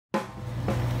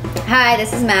Hi,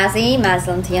 this is Mazzy,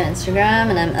 Mazlanty on Instagram,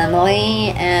 and I'm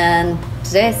Emily, and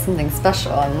today is something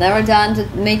special. I've never done a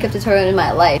makeup tutorial in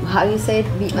my life. How do you say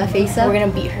it? Beat my face up? We're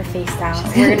gonna beat her face down.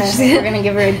 We're gonna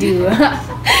give her a do.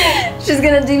 She's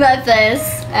gonna do my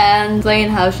face and explain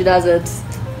how she does it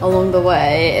along the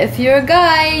way. If you're a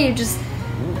guy, you just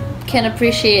can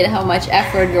appreciate how much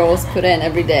effort girls put in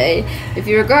every day. If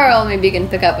you're a girl, maybe you can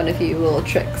pick up on a few little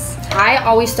tricks. I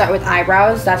always start with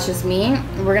eyebrows. That's just me.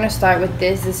 We're gonna start with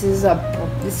this. This is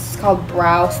called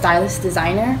Brow Stylist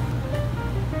Designer.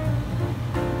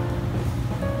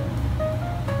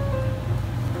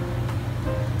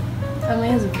 Emily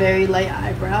has very light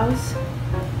eyebrows,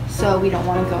 so we don't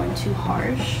want to go in too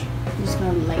harsh. I'm just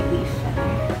gonna lightly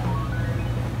feather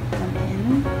them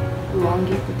in,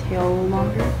 elongate the tail a little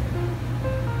longer.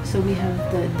 So we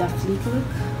have the duff leak look.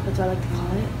 That's what I like to call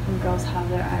it, when girls have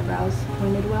their eyebrows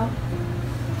pointed well.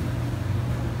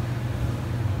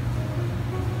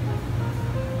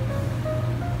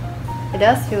 It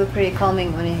does feel pretty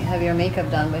calming when you have your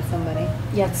makeup done by somebody.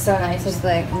 Yeah, it's so nice. It's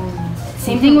like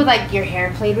same thing with like your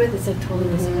hair played with. It's like totally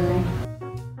the same thing.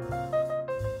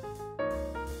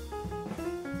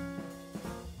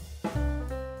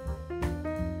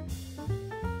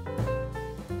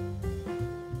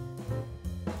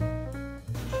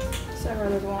 So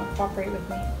everyone doesn't want to cooperate with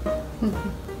me.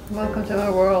 Welcome to my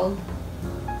world.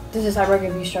 Does this eyebrow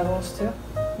give you struggles too?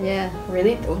 Yeah.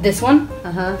 Really? This one?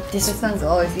 Uh-huh. This one's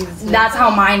always easy. That's how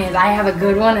mine is. I have a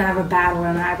good one and I have a bad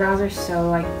one. Eyebrows are so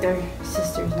like, they're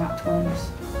sisters, not twins.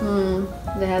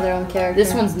 They have their own character.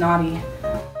 This one's naughty.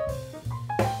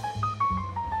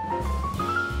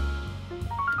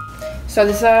 So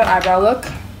this is our eyebrow look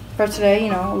for today,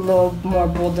 you know, a little more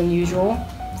bold than usual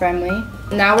for Emily.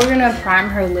 Now we're gonna prime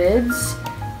her lids.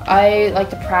 I like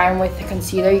to prime with the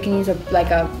concealer. You can use a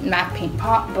matte paint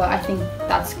pot, but I think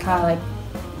that's kind of like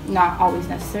not always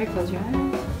necessary. Close your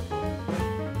eyes.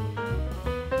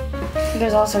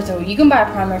 There's all sorts of, you can buy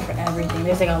a primer for everything.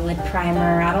 There's like a lip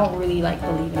primer. I don't really like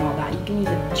believe in all that. You can use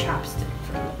a chapstick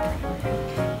for a lip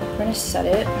primer. We're gonna set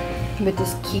it with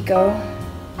this Kiko.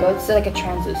 It's like a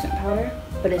translucent powder,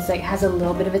 but it's like has a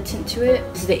little bit of a tint to it.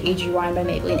 This is the Age Rewind by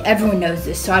Maybelline. Everyone knows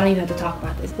this, so I don't even have to talk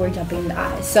about this. We're jumping into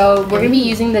eyes. So we're gonna be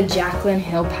using the Jaclyn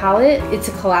Hill palette. It's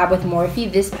a collab with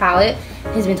Morphe. This palette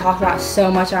has been talked about so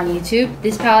much on YouTube.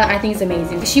 This palette I think is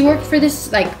amazing. She worked for this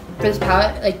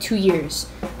palette like 2 years.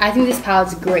 I think this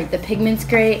palette's great. The pigment's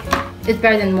great. It's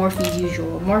better than Morphe's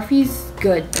usual. Morphe's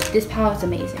good, but this palette's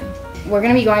amazing. We're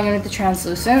gonna be going in with the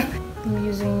translucent. I'm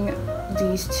using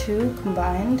these two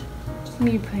combined. Just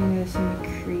gonna be putting this in the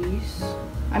crease.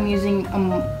 I'm using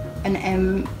an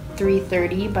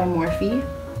M330 by Morphe.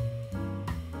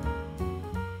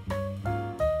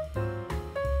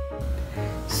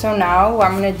 So now what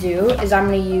I'm gonna do is I'm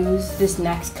gonna use this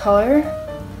next color.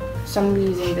 So I'm gonna be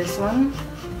using this one.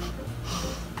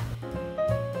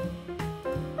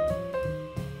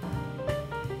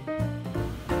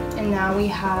 And now we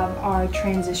have our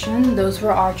transition. Those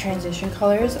were our transition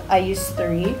colors. I used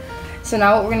 3. So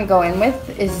now what we're gonna go in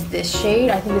with is this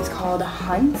shade. I think it's called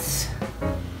Hunts.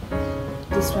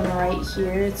 This one right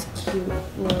here. It's a cute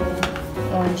little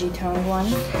orangey toned one.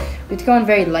 We have to go in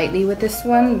very lightly with this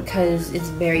one because it's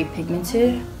very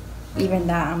pigmented. Even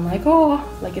that, I'm like, oh,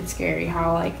 like it's scary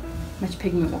how like much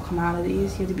pigment will come out of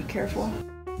these. You have to be careful.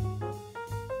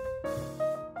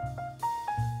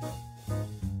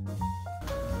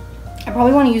 I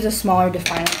probably want to use a smaller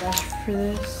definer brush for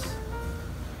this.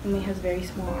 Emily has very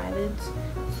small eyelids,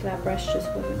 so that brush just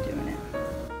wasn't doing it.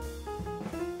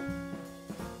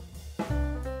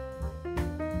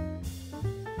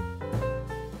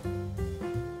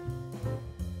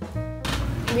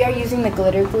 We are using the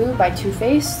glitter glue by Too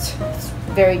Faced. It's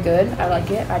very good. I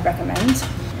like it. I'd recommend.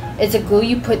 It's a glue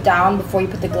you put down before you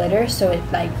put the glitter, so it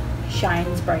like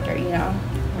shines brighter, you know?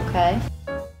 Okay.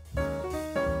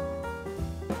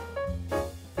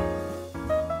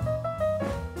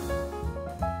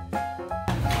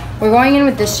 We're going in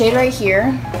with this shade right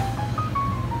here.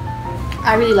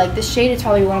 I really like this shade. It's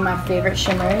probably one of my favorite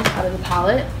shimmers out of the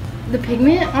palette. The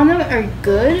pigment on them are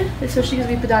good, especially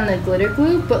because we put down the glitter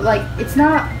glue, but like it's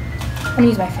not, I'm gonna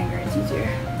use my finger, it's easier.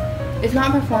 It's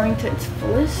not performing to its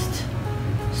fullest,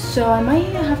 so I might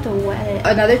have to wet it.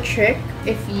 Another trick,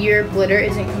 if your glitter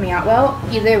isn't coming out well,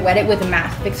 either wet it with a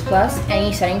Matte Fix Plus,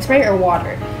 any setting spray, or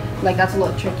water. Like that's a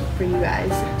little tricky for you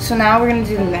guys. So now we're gonna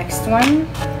do the next one.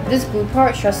 This glue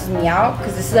part stresses me out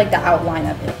because this is like the outline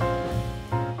of it.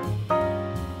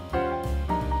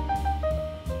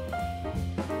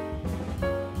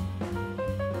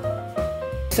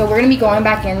 So we're gonna be going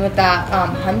back in with that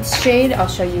Hunt shade. I'll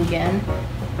show you again.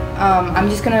 I'm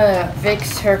just gonna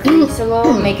fix her crease a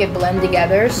little, make it blend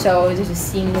together so there's a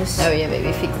seamless. Oh yeah,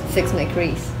 baby, fix my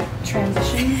crease.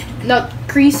 Transition. No,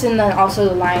 crease and then also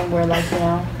the line where, like, you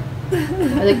know,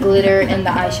 the glitter and the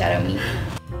eyeshadow meet.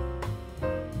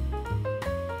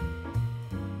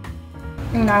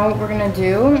 And now what we're gonna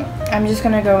do, I'm just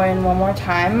gonna go in one more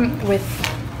time with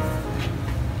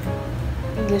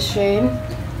this shade,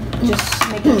 just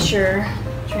making sure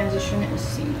transition is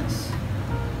seamless.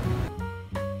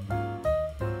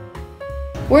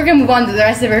 We're gonna move on to the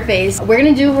rest of her face. We're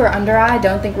gonna do her under eye. I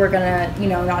don't think we're gonna, you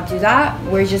know, not do that.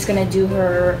 We're just gonna do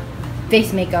her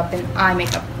face makeup and eye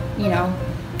makeup, you know,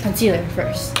 concealer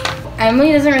first.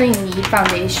 Emily doesn't really need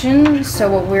foundation,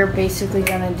 so what we're basically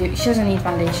gonna do, she doesn't need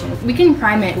foundation. We can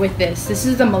prime it with this. This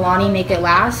is the Milani Make It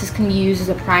Last. This can be used as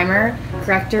a primer,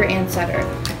 corrector, and setter.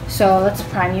 So let's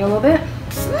prime you a little bit.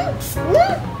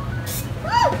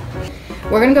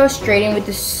 We're gonna go straight in with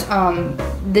this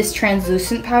this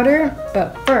translucent powder,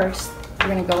 but first we're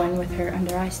gonna go in with her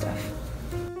under eye stuff.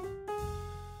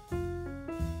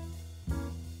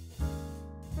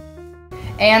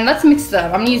 And let's mix it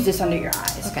up. I'm gonna use this under your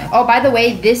eyes. Okay. Oh, by the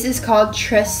way, this is called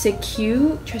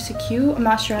Tresicue. I'm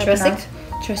not sure how to pronounce.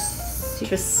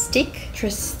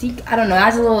 Trestique. I don't know.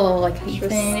 That's a little like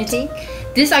thing.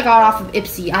 This I got off of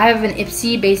Ipsy. I have an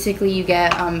Ipsy. Basically, you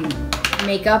get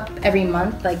makeup every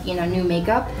month, like, you know, new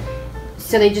makeup.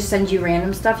 So they just send you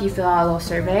random stuff. You fill out a little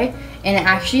survey, and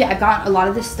actually, I got a lot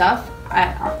of this stuff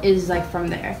is like from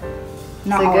there.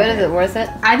 Not is it good? Is it worth it?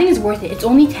 I think it's worth it. It's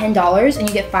only $10 and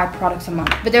you get 5 products a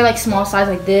month. But they're like small size,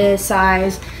 like this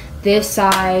size, this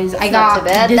size. I got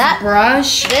this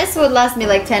brush. This would last me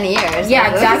like 10 years.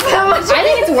 Yeah, exactly. I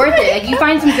think it's worth it. Like, you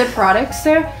find some good products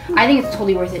there. I think it's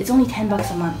totally worth it. It's only $10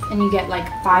 a month and you get like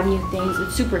 5 new things.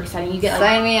 It's super exciting. You get like,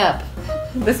 sign me up.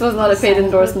 This was not a paid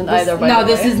endorsement either, by the way. No,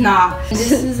 this is not.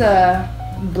 This is a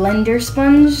blender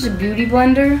sponge, a beauty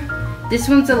blender. This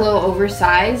one's a little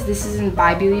oversized. This isn't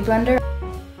by Beauty Blender.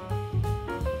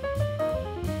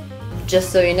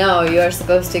 Just so you know, you are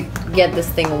supposed to get this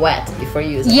thing wet before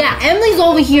you use it. Yeah, Emily's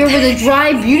over here with a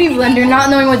dry beauty blender, not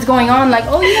knowing what's going on. Like,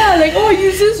 oh yeah, like, oh,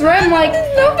 use this, right? I'm like,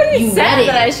 nobody said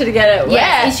that I should get it wet.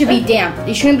 Yeah, it should be damp.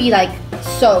 It shouldn't be like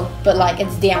soaked, but like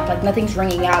it's damp, like nothing's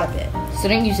wringing out of it. So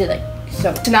don't use it like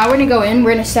soaked. So now we're gonna go in.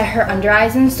 We're gonna set her under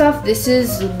eyes and stuff. This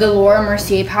is the Laura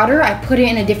Mercier powder. I put it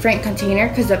in a different container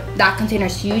because that container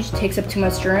is huge, takes up too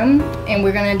much room. And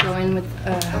we're gonna go in with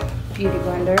a beauty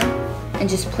blender and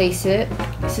just place it.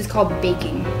 This is called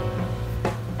baking.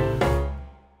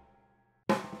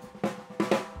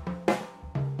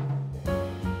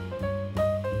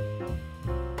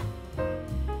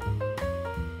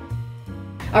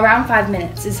 Around 5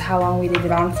 minutes is how long we leave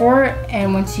it on for,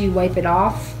 and once you wipe it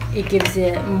off, it gives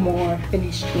it more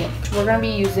finished look. We're gonna be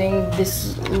using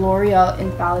this L'Oreal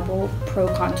Infallible Pro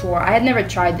Contour. I had never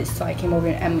tried this till I came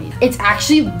over to Emily. It's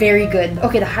actually very good.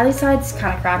 Okay, the highlight side's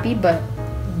kind of crappy, but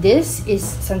this is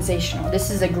sensational. This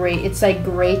is a great, it's like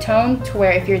gray tone to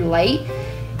where if you're light,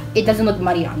 it doesn't look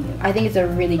muddy on you. I think it's a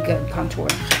really good contour.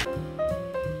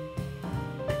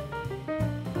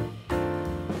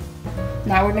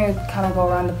 Now we're gonna kind of go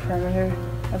around the perimeter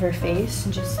of her face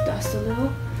and just dust a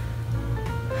little.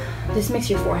 This makes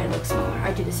your forehead look smaller.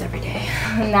 I do this every day.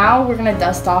 Now we're gonna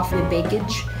dust off the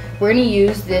bakage. We're gonna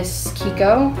use this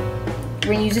Kiko.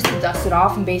 We're gonna use this to dust it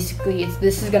off, and basically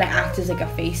this is gonna act as like a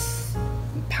face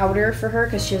powder for her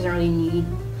because she doesn't really need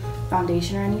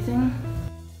foundation or anything.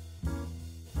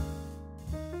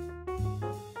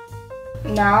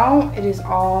 Now it is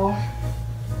all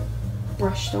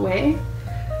brushed away.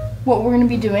 What we're gonna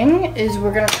be doing is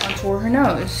we're gonna contour her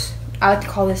nose. I like to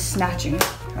call this snatching.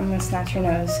 I'm gonna snatch her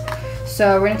nose.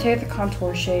 So we're gonna take the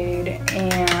contour shade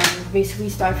and basically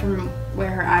start from where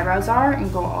her eyebrows are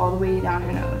and go all the way down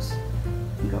her nose.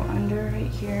 Go under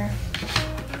right here.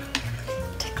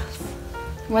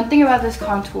 One thing about this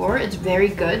contour, it's very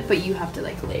good, but you have to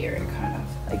like layer it kind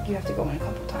of. Like you have to go in a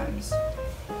couple times.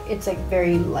 It's like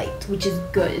very light, which is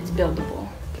good, it's buildable.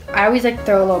 I always like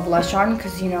throw a little blush on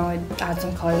because, you know, it adds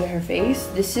some color to her face.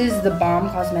 This is the Balm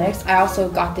Cosmetics. I also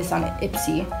got this on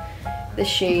Ipsy. The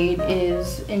shade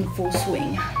is In Full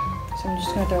Swing. So I'm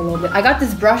just gonna throw a little bit. I got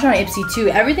this brush on Ipsy too.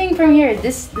 Everything from here,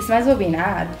 this might as well be an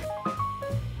ad.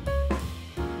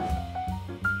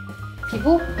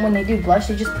 People, when they do blush,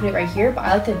 they just put it right here, but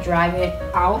I like to drag it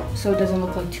out so it doesn't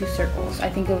look like 2 circles. I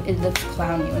think it looks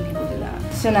clowny when people do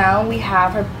that. So now we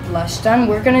have her blush done.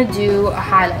 We're gonna do a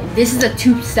highlight. This is a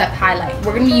 2-step highlight.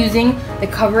 We're gonna be using the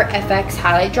Cover FX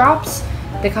highlight drops,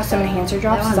 the custom enhancer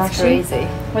drops. That one's crazy.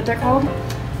 What they're called.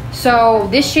 So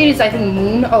this shade is, I think,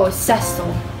 Moon. Oh, it's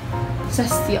Cestial.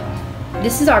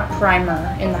 This is our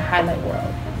primer in the highlight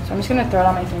world. So So I'm just gonna throw it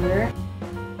on my finger.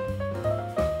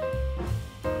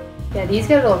 Yeah, these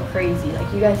get a little crazy.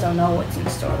 Like, you guys don't know what's in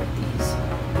store with these.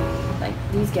 Like,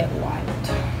 these get wild.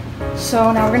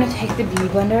 So now we're gonna take the beauty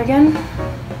blender again.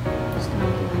 Just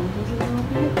gonna blend this a little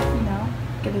bit, you know,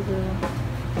 get a little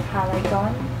highlight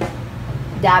going.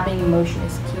 Dabbing motion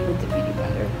is key with the beauty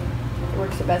blender. It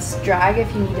works the best. Drag if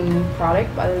you need a new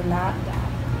product, but other than that, dab.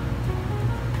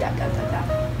 Dab, dab, dab, dab.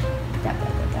 Dab, dab,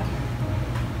 dab, dab.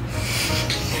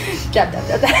 Dab, dab,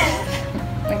 dab, dab.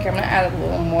 Okay, I'm gonna add a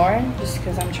little more just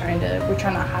because we're trying to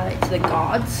highlight to the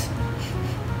gods.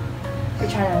 We're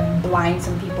trying to blind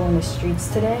some people in the streets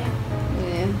today.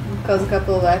 Yeah, cause a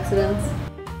couple of accidents.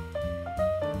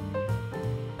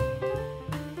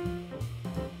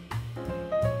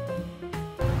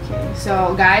 Okay,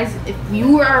 so guys, if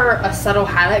you are a subtle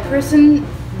highlight person,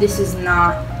 this is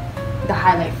not the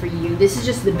highlight for you. This is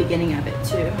just the beginning of it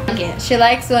too. Okay. She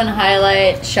likes when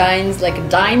highlight shines like a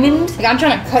diamond. Like, I'm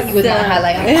trying to cut you with my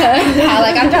highlight.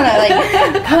 Like, I'm trying to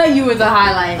like cut you with a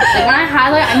highlight. Like, when I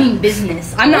highlight, I mean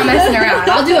business. I'm not messing around.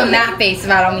 I'll do a matte face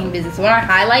if I don't mean business. When I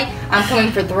highlight, I'm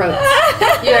coming for throats.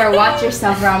 You better watch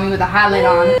yourself around me with a highlight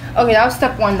on. Okay, that was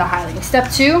step 1, the highlighting. Step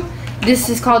 2, this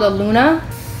is called a Luna.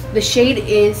 The shade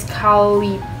is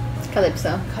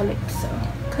Calypso.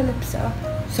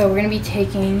 So we're gonna be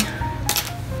taking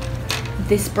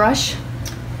this brush.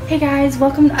 Hey guys,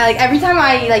 welcome. Like, every time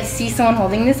I like see someone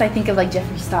holding this, I think of like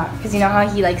Jeffree Star, because you know how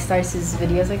he like starts his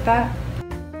videos like that.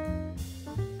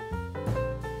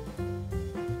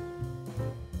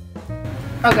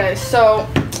 Okay, so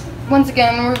once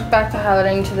again we're back to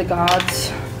highlighting to the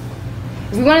gods.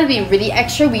 If we wanted to be really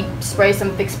extra, we spray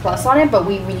some Fix Plus on it, but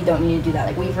we really don't need to do that.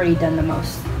 Like, we've already done the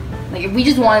most. Like, if we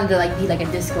just wanted to like be like a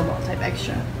disco ball type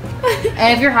extra.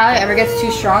 And if your highlight ever gets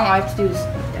too strong, all I have to do is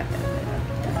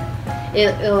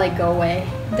it'll like go away.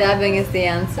 Dabbing is the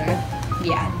answer.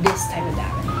 Yeah, this type of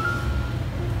dabbing.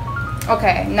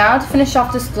 Okay, now to finish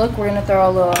off this look, we're gonna throw a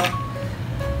little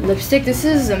lipstick. This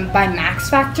is by Max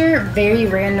Factor, very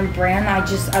random brand. I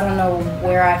don't know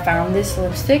where I found this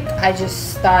lipstick. I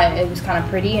just thought it was kind of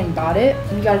pretty and bought it.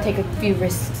 You gotta take a few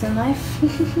risks in life.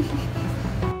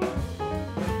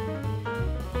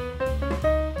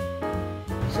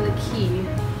 So the key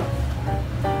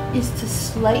is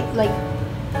to like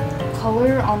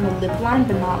color on the lip line,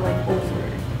 but not like over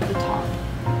the top.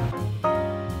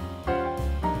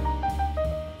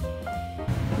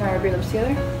 Now rub your lips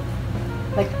together.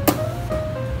 Like,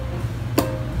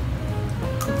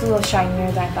 it's a little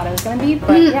shinier than I thought it was gonna be,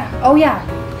 but yeah. Oh yeah,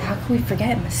 how could we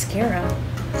forget mascara?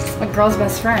 My girl's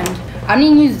best friend. I'm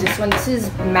gonna use this one. This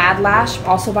is Mad Lash,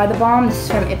 also by The Balm. This is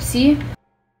from Ipsy.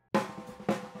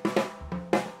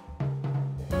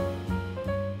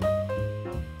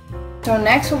 So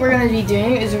next what we're going to be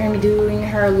doing is we're going to be doing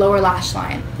her lower lash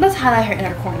line. Let's highlight her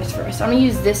inner corners first. I'm going to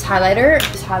use this highlighter.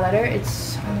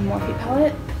 It's on the Morphe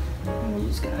palette. And we're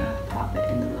just going to pop it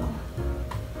in the little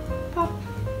pop.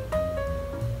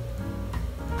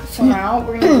 So now what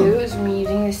we're going to do is we're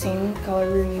using the same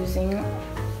color we were using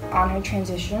on her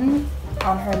transition,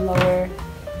 on her lower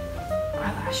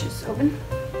eyelashes. Open.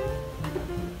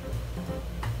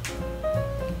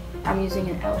 I'm using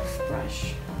an e.l.f.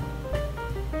 brush.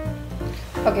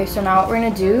 Okay, so now what we're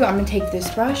gonna do, I'm gonna take this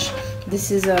brush. This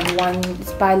is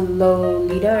it's by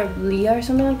Lolita or Leah or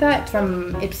something like that. It's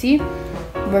from Ipsy.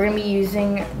 We're gonna be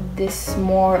using this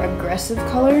more aggressive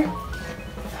color,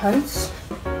 Hunts.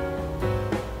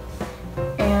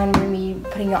 And we're gonna be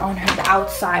putting it on the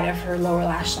outside of her lower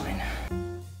lash line.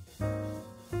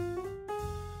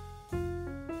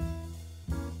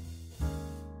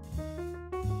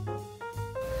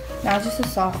 Now just to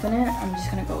soften it, I'm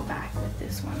just gonna go back with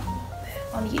this one a little bit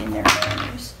on the inner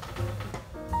corners.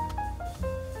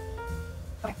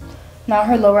 Okay. Now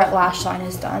her lower lash line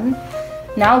is done.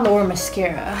 Now lower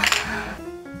mascara.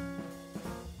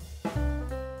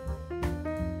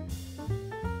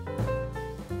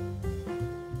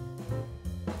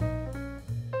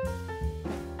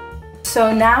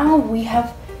 So now we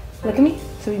have, look at me,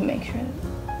 so we make sure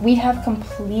we have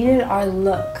completed our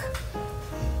look.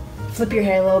 Flip your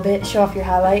hair a little bit, show off your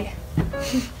highlight.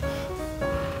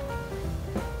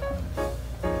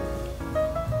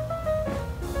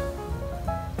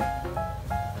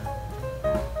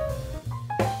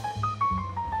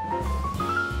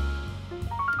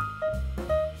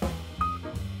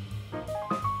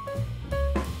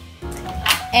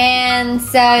 And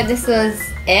so this was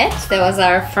it. That was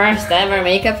our first ever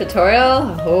makeup tutorial.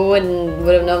 Who would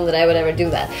have known that I would ever do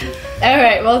that?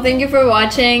 Alright, well thank you for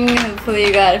watching. Hopefully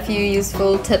you got a few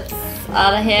useful tips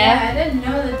out of here. Yeah, I didn't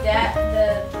know that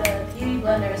the beauty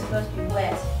blender is supposed to be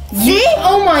wet. See?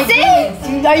 Oh my goodness,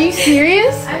 dude, are you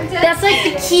serious? I'm dead That's like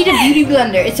the key to Beauty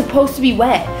Blender. It's supposed to be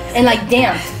wet and like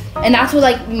damp. And that's what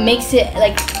like makes it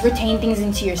like retain things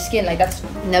into your skin. Like that's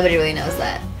Nobody really knows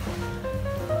that.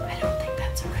 I don't think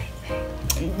that's a right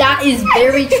thing. That is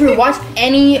very true. Watch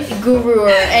any guru or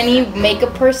any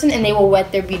makeup person and they will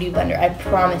wet their Beauty Blender. I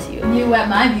promise you. You wet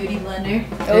my Beauty Blender.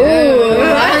 Oh,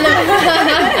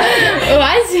 oh,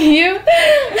 I see you.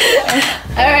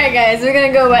 Alright guys, we're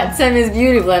gonna go wet Sammy's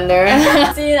Beauty Blender.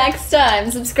 See you next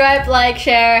time. Subscribe, like,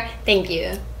 share. Thank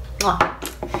you.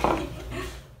 Mwah.